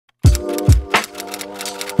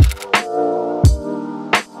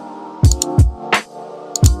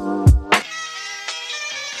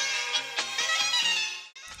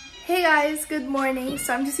good morning.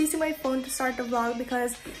 So I'm just using my phone to start the vlog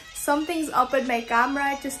because something's up with my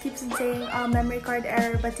camera. It just keeps on saying memory card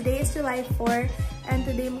error. But today is July 4 and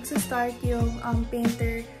today magsa-start yung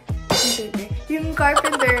yung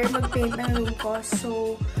carpenter mag-paint ng room ko.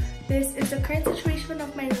 So this is the current situation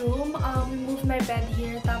of my room. We moved my bed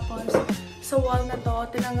here, tapos sa wall na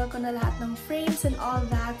to, tinanggal ko na lahat ng frames and all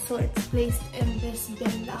that. So it's placed in this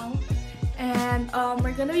bin lang. And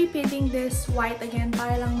we're gonna be painting this white again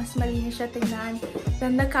para lang mas malinis siya tingnan.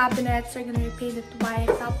 Then the cabinets are gonna be painted white.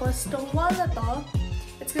 Tapos tong wall na to,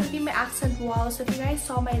 it's gonna be my accent wall. So if you guys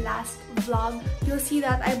saw my last vlog, you'll see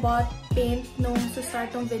that I bought paint nung sa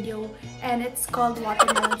start ng video. And it's called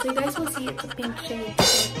watermelon. So you guys will see it's a pink shade.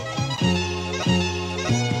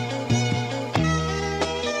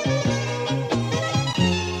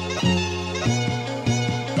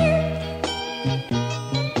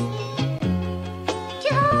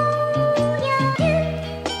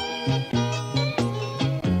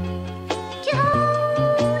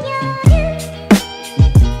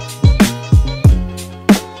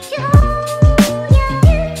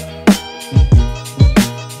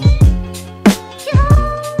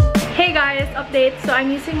 Update. So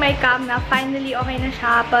I'm using my cam na. Finally, okay na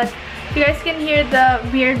siya. But you guys can hear the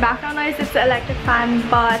weird background noise. It's the electric fan.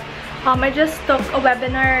 But I just took a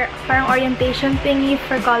webinar, parang orientation thingy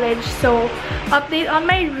for college. So update on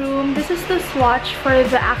my room. This is the swatch for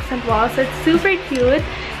the accent wall. So it's super cute.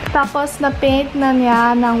 Tapos na-paint na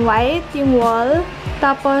niya ng white yung wall.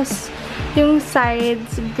 Tapos yung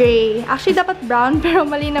sides gray. Actually dapat brown pero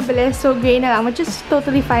mali na bilis. So gray na lang, which is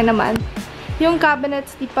totally fine naman. Yung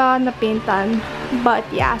cabinets di pa na-paintan. But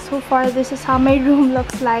yeah, so far this is how my room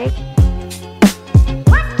looks like.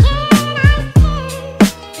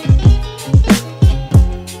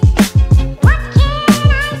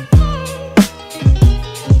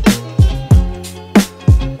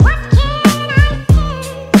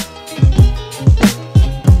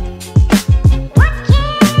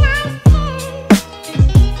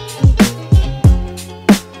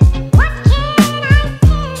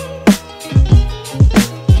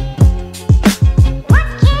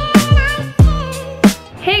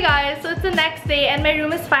 And my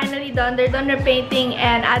room is finally done. They're done repainting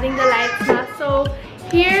and adding the lights na. So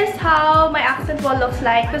here's how my accent wall looks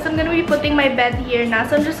like. Because I'm gonna be putting my bed here now.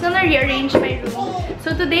 So I'm just gonna rearrange my room.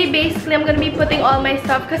 So today basically I'm gonna be putting all my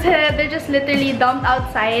stuff because they're just literally dumped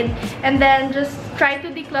outside. And then just try to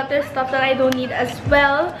declutter stuff that I don't need as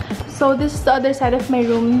well. So this is the other side of my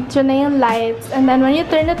room. Diyan na yung lights. And then when you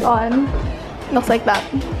turn it on, it looks like that.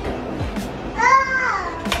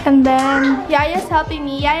 And then Yaya's helping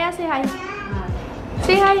me. Yaya, say hi.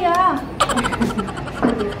 Say hi, yeah.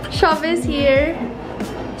 Shove is here.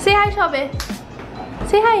 Say hi, Shove.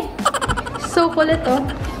 Say hi. So cool ito.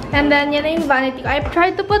 And then, yan na yung vanity. I've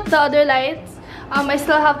tried to put the other lights. I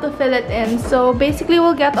still have to fill it in. So, basically,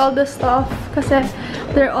 we'll get all the stuff. Kasi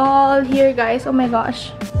they're all here, guys. Oh my gosh.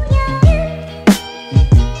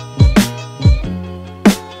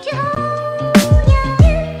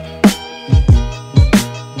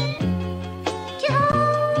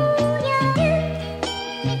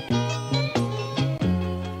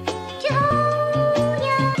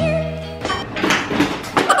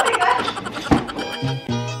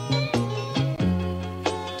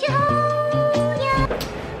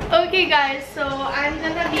 Okay guys, so I'm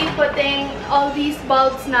gonna be putting all these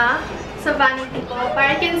bulbs na sa vanity ko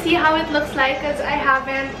para I can see how it looks like because I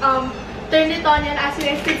haven't turned it on yet. As you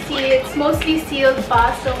guys can see, it's mostly sealed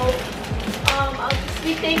pa. So I'll just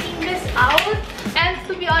be taking this out. And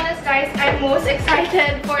to be honest guys, I'm most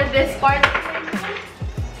excited for this part.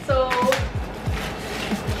 So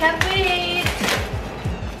can't wait!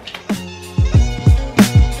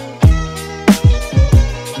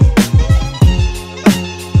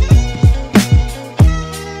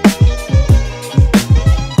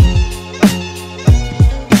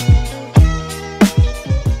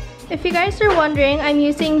 If you guys are wondering, I'm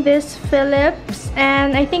using this Philips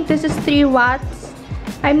and I think this is 3 watts.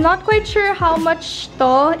 I'm not quite sure how much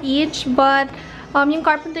to each, but yung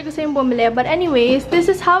carpenter kasi yung bumili. But anyways, this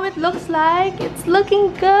is how it looks like. It's looking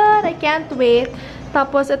good. I can't wait.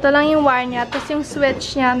 Tapos ito lang yung wire niya. Tapos yung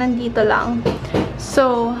switch niya nandito lang.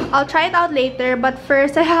 So, I'll try it out later. But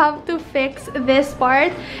first, I have to fix this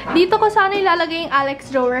part. Dito ko sana ilalagay yung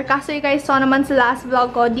Alex drawer. Kaso you guys saw naman sa last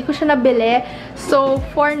vlog ko, di ko siya nabili. So,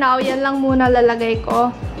 for now, yan lang muna lalagay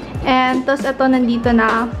ko. And, tapos ito nandito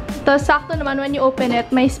na. Tapos, sakto naman when you open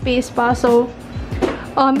it, may space pa. So,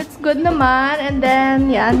 it's good naman. And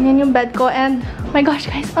then, yan yung bed ko. And, oh my gosh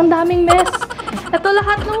guys, ang daming mess. Ito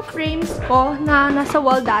lahat ng frames ko na nasa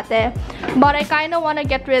wall dati. But I kind of want to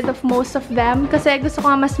get rid of most of them kasi gusto ko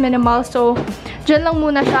nga mas minimal. So, dyan lang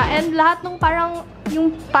muna siya. And lahat ng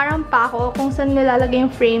yung parang pako kung saan nilalagay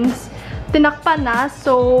yung frames, tinakpan na.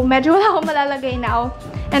 So, medyo wala akong malalagay now.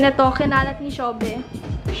 And ito, kinalat ni Shobe.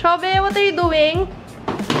 Shobe, what are you doing?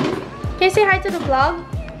 Can you say hi to the vlog?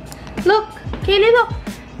 Look! Kaylee, look!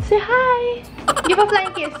 Say hi! Give a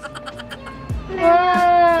flying kiss.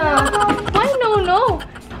 Wow! Why no?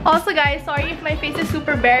 Also guys, sorry if my face is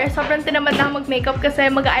super bare. Sobrang tinamad na mag-makeup kasi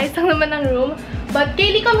mag-aayos lang naman ng room. But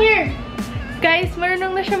Kaylee, come here! Guys,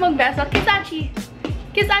 marunong na siya mag-besa. Kiss Achi!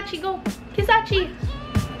 Kiss Achi, go! Kiss Achi!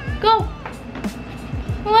 Go!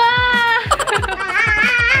 Wow!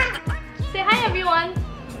 Say hi everyone!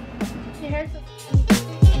 Your hair's so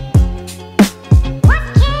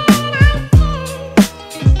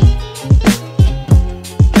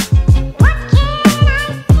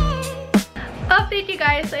update you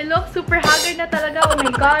guys. I look super haggard na talaga. Oh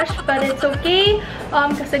my gosh. But it's okay.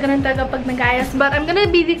 Kasi ganun talaga pag nag-ayos. But I'm gonna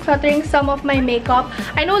be decluttering some of my makeup.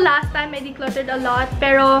 I know last time I decluttered a lot.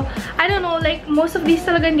 Pero, I don't know. Like, most of these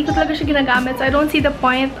talaga, hindi ko talaga siya ginagamit. So, I don't see the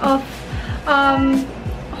point of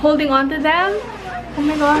holding on to them. Oh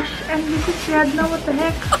my gosh. And this is red now. What the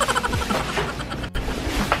heck?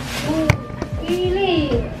 Oh,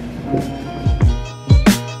 really?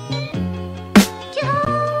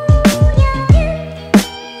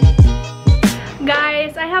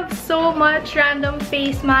 Guys, I have so much random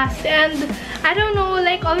face masks and I don't know,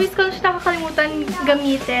 like always ko na siya nakakalimutan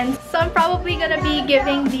gamitin. So I'm probably gonna be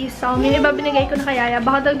giving these some. Yung iba binigay ko na kay Yaya.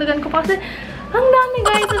 Baka dagdagan ko pa kasi ang dami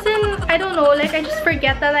guys. As in, I don't know, like I just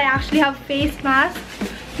forget that I actually have face masks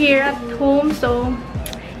here at home. So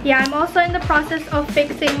yeah, I'm also in the process of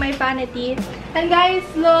fixing my vanity. And guys,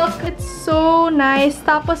 look, it's so nice.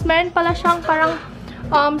 Tapos meron pala siyang parang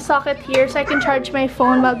socket here so I can charge my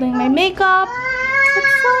phone while doing my makeup.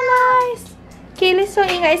 It's so nice. Kaylee's so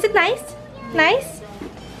ingay. Is it nice? Nice?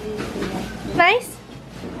 Nice?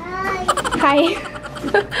 Hi.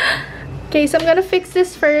 Okay, so I'm gonna fix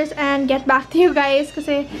this first and get back to you guys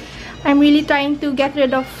kasi I'm really trying to get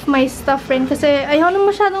rid of my stuff rin kasi ayaw na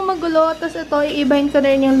masyadong magulo. Tapos ito, iibahin ko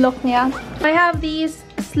na rin yung look niya. I have these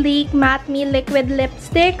sleek matte me liquid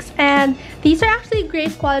lipsticks and these are actually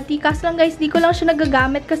great quality. Kaso lang guys, di ko lang siya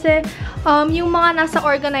nagagamit kasi yung mga nasa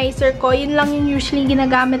organizer ko, yun lang yung usually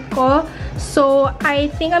ginagamit ko. So, I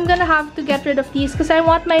think I'm gonna have to get rid of these kasi I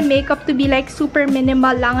want my makeup to be like super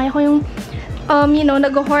minimal lang. Ayoko yung, you know,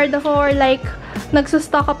 nag-hoard ako or like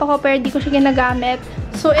nagsustock up ako pero di ko siya ginagamit.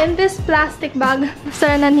 So, in this plastic bag,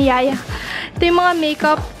 nasara na ni Yaya. Ito yung mga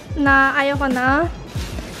makeup na ayoko na.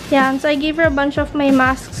 Yan. So, I gave her a bunch of my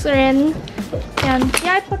masks rin. Yan.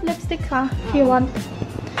 Yeah, I put lipstick ha, if you want.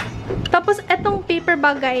 Tapos, etong paper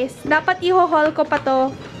bag, guys. Dapat i-haul ko pa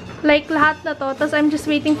to. Like, lahat na to. Tapos, I'm just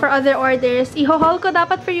waiting for other orders. I-haul ko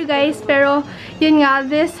dapat for you guys. Pero, yun nga,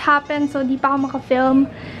 this happened. So, di pa ako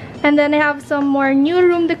maka-film. And then, I have some more new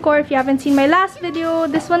room decor. If you haven't seen my last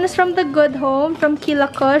video. This one is from The Good Home. From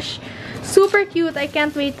Kila Kush. Super cute. I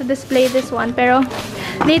can't wait to display this one. Pero,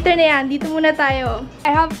 later na yan. Dito muna tayo.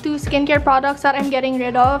 I have 2 skincare products that I'm getting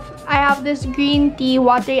rid of. I have this green tea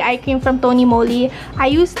watery eye cream from Tony Moly. I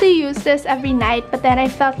used to use this every night, but then I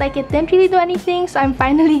felt like it didn't really do anything, so I'm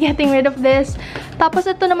finally getting rid of this. Tapos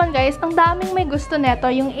ito naman guys, ang daming may gusto neto,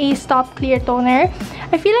 yung A-Stop Clear Toner.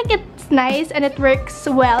 I feel like it's nice and it works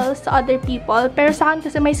well sa other people. Pero sa akin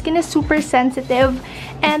kasi my skin is super sensitive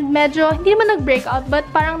and medyo, hindi naman nag-breakout, but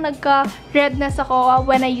parang nagka-redness ako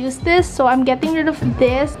when I use this. So I'm getting rid of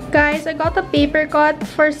this. Guys, I got a paper cut.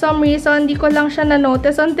 For some reason, di ko lang siya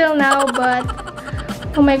na-notice until now, but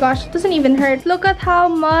oh my gosh, it doesn't even hurt. Look at how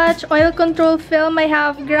much oil control film I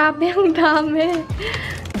have. Grabe ang dami.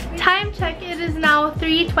 Time check, it is now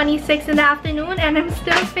 3:26 in the afternoon and I'm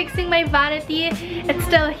still fixing my vanity. It's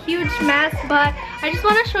still a huge mess, but I just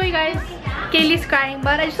want to show you guys. Kaylee's crying,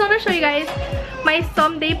 but I just want to show you guys my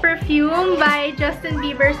Someday perfume by Justin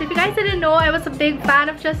Bieber. So if you guys didn't know, I was a big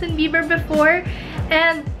fan of Justin Bieber before.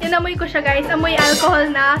 And inamoy ko siya guys. Amoy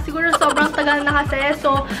alcohol na. Siguro sobrang tagal na kasi.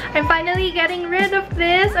 So I'm finally getting rid of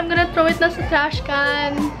this. I'm gonna throw it na sa trash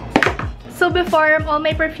can. So before, all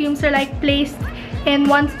my perfumes are like placed in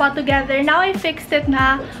one spot together. Now I fixed it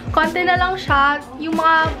na. Konti na lang siya. Yung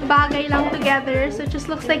mga bagay lang together. So it just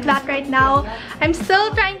looks like that right now. I'm still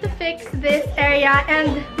trying to fix this area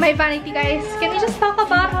and my vanity guys. Can we just talk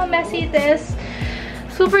about how messy it is?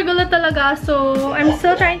 Super gulo talaga. So I'm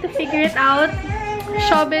still trying to figure it out.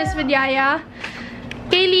 Showbiz with Yaya.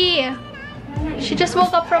 Kaylee! She just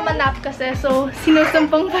woke up from a nap kasi. So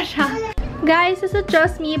sinusumpong pa siya. Guys, is it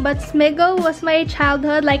just me, but Smiggle was my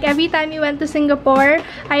childhood. Like, every time we went to Singapore,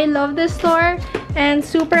 I love this store. And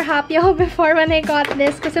super happy ako before when I got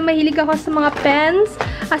this. Kasi mahilig ako sa mga pens.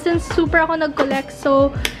 As in, super ako nag-collect. So,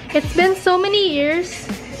 it's been so many years.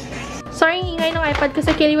 Sorry yung ingay ng iPad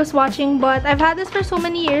kasi Kelly was watching. But I've had this for so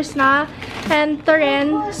many years na. And to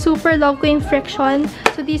rin, super love ko yung friction.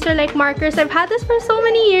 So, these are like markers. I've had this for so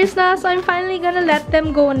many years na. So, I'm finally gonna let them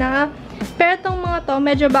go na. Pero itong mga to,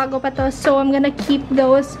 medyo bago pa to. So, I'm gonna keep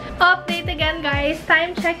those. Update again, guys.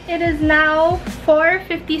 Time check. It is now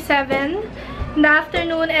 4:57 in the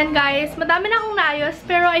afternoon. And guys, madami na akong naayos.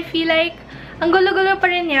 Pero I feel like, ang gulo-gulo pa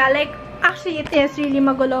rin niya. Like, actually, it is really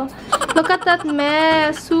magulo. Look at that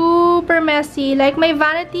mess. Super messy. Like, my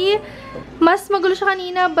vanity, mas magulo siya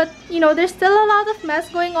kanina. But, you know, there's still a lot of mess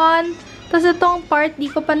going on. Tapos itong part, di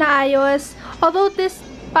ko pa naayos. Although this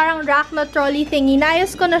parang rack na trolley thingy,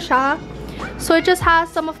 naayos ko na siya. So, it just has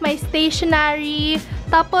some of my stationery.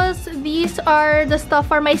 Tapos, these are the stuff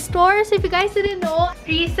for my store. So, if you guys didn't know,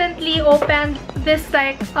 recently opened this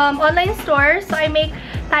like online store. So, I make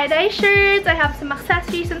tie-dye shirts. I have some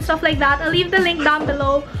accessories and stuff like that. I'll leave the link down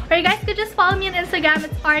below. Or you guys could just follow me on Instagram.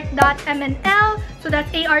 It's art.mnl. So, that's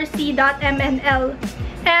arc.mnl.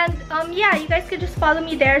 And, yeah, you guys could just follow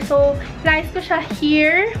me there. So, nice ko siya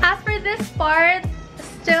here. As for this part,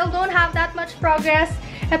 still don't have that much progress.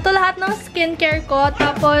 Ito lahat ng skincare ko.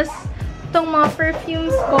 Tapos, itong mga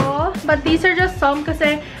perfumes ko. But these are just some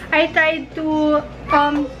kasi I tried to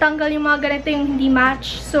tanggal yung mga ganito yung hindi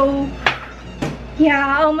match. So,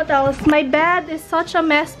 yeah, what else? My bed is such a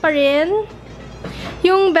mess pa rin.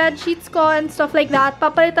 Yung bed sheets ko and stuff like that,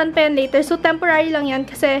 papalitan pa yan later. So, temporary lang yan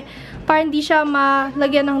kasi para hindi siya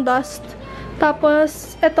malagyan ng dust.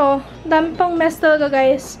 Tapos, ito, dami pang mess talaga,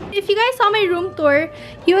 guys. If you guys saw my room tour,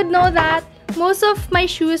 you would know that most of my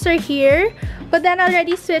shoes are here, but then I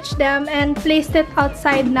already switched them and placed it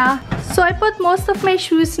outside na. So I put most of my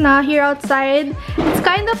shoes na here outside. It's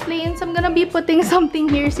kind of plain, so I'm gonna be putting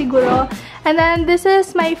something here siguro. And then this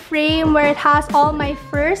is my frame where it has all my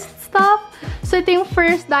first stuff. So ito yung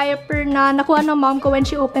first diaper na nakuha ng mom ko when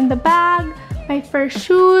she opened the bag. My first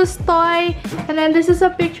shoes, toy. And then this is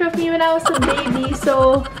a picture of me when I was a baby.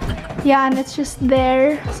 So yeah, and it's just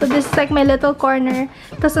there. So this is like my little corner.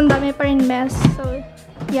 Tapos ang dami pa rin mess. So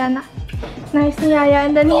yeah, nice na yaya.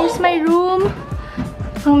 And then here's my room.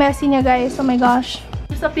 Ang messy niya, guys. Oh my gosh.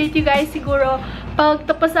 Just update you guys siguro pag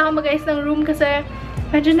tapos na ako mag-ayos ng room kasi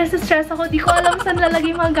medyo nasa-stress ako. Di ko alam saan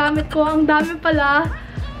lalagay mga gamit ko. Ang dami pala.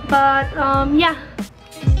 But yeah.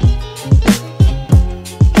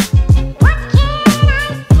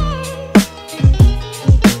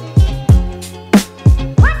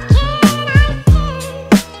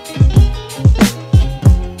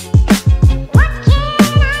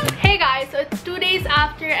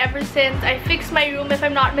 Ever since I fixed my room, if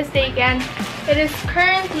I'm not mistaken. It is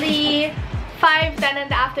currently 5:10 in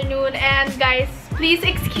the afternoon, and guys, please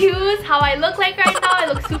excuse how I look like right now. I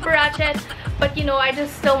look super ratchet, but you know, I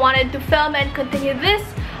just still wanted to film and continue this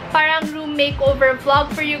parang room makeover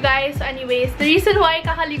vlog for you guys. So anyways, the reason why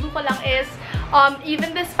kakaligo ko lang is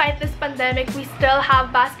even despite this pandemic, we still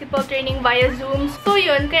have basketball training via Zoom. So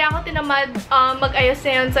yun, kaya ako tinamad mag-ayos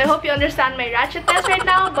na yun. So I hope you understand my ratchetness right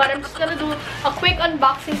now. But I'm just gonna do a quick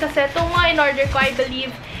unboxing kasi itong mga in-order ko, I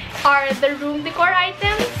believe, are the room decor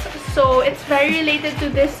items. So it's very related to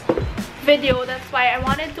this video. That's why I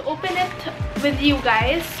wanted to open it with you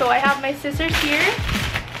guys. So I have my scissors here.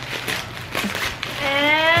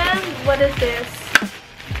 And what is this?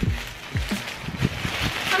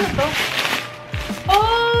 Ano to?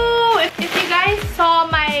 Oh! If you guys saw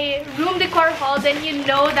my room decor haul, then you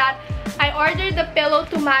know that I ordered the pillow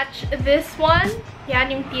to match this one. Yan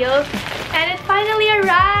yung teal. And it finally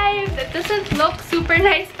arrived! It doesn't look super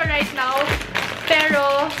nice pa right now.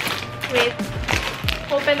 Pero, wait.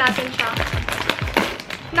 Open natin siya.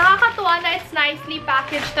 Nakakatuwa na it's nicely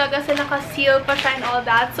packaged talaga kasi naka-seal pa siya and all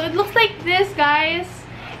that. So it looks like this, guys.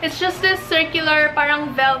 It's just this circular,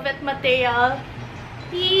 parang velvet material.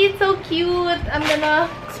 It's so cute. I'm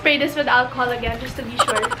gonna spray this with alcohol again just to be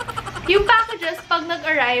sure. Yung packages, pag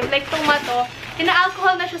nag-arrive, like itong mato,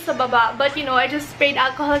 ina-alcohol na siya sa baba. But you know, I just sprayed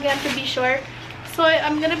alcohol again to be sure. So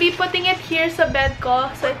I'm gonna be putting it here sa bed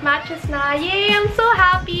ko. So it matches na. Yay! I'm so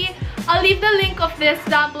happy! I'll leave the link of this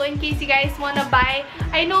down below in case you guys wanna buy.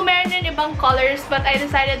 I know meron din ibang colors, but I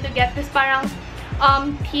decided to get this parang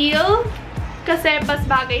teal kasi mas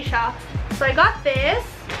bagay siya. So I got this.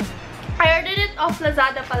 I ordered it off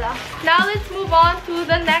Lazada pala. Now let's move on to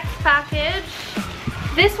the next package.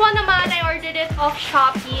 This one naman, I ordered it off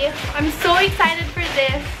Shopee. I'm so excited for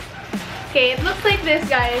this. Okay, it looks like this,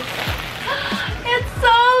 guys. It's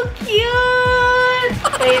so cute!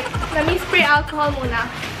 Wait, let me spray alcohol muna.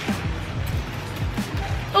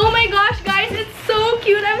 Oh my gosh, guys, it's so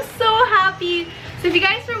cute. I'm so happy. So if you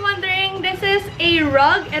guys were wondering, this is a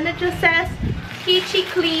rug and it just says Peachy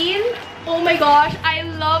Clean. Oh my gosh, I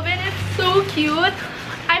love it. It's so cute.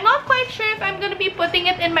 I'm not quite sure if I'm gonna be putting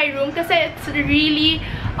it in my room because it's really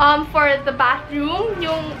for the bathroom,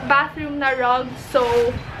 yung bathroom na rug. So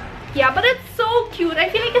yeah, but it's so cute. I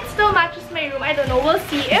feel like it still matches my room. I don't know. We'll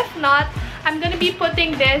see. If not, I'm gonna be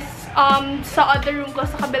putting this sa other room ko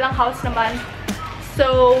sa kabilang house naman.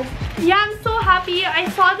 So yeah, I'm so happy. I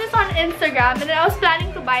saw this on Instagram and then I was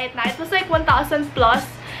planning to buy it na. It was like 1,000 plus.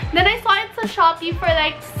 Then I saw it sa Shopee for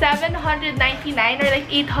like 799 or like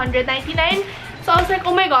 899. So I was like,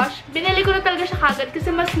 oh my gosh, binili ko na talaga siya kagad kasi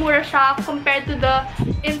mas mura siya compared to the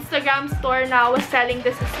Instagram store na was selling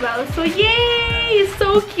this as well. So yay! It's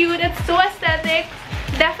so cute. It's so aesthetic.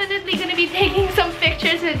 Definitely gonna be taking some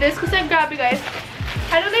pictures with this kasi grabe guys.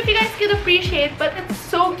 I don't know if you guys can appreciate, but it's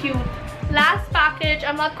so cute. Last package,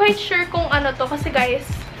 I'm not quite sure kung ano to kasi guys,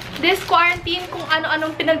 this quarantine kung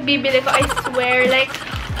ano-anong pinagbibili ko, I swear. Like,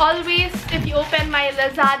 always, if you open my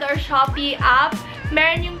Lazada or Shopee app,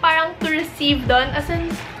 meron yung parang to receive doon. As in,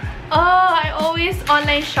 oh, I always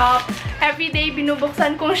online shop. Every day,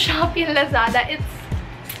 binubuksan kong Shopee and Lazada.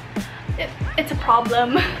 It's a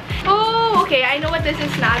problem. Oh, okay. I know what this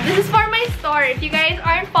is now. This is for my store. If you guys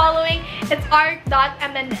aren't following, it's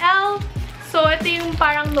art.mnl. So, ito yung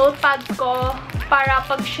parang notepads ko para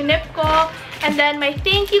pag shinip ko. And then, my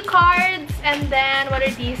thank you cards. And then, what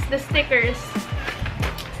are these? The stickers.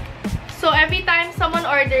 So, every time someone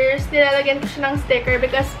orders, nilalagyan ko siya ng sticker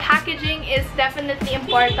because packaging is definitely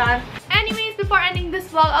important. Anyways, before ending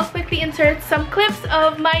this vlog, I'll quickly insert some clips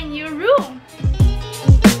of my new room.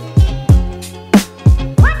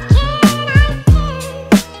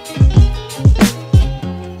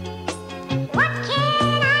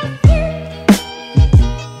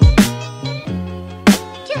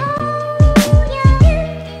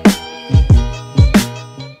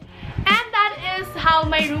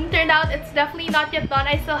 It's definitely not yet done.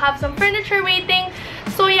 I still have some furniture waiting.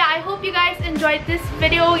 So yeah, I hope you guys enjoyed this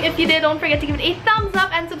video. If you did, don't forget to give it a thumbs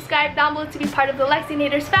up and subscribe down below to be part of the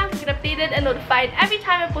Lexynators fam to get updated and notified every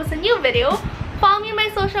time I post a new video. Follow me on my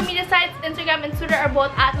social media sites. Instagram and Twitter are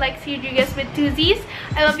both at Lexy Rodriguez with 2 Z's.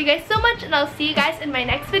 I love you guys so much and I'll see you guys in my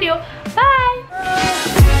next video.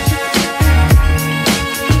 Bye!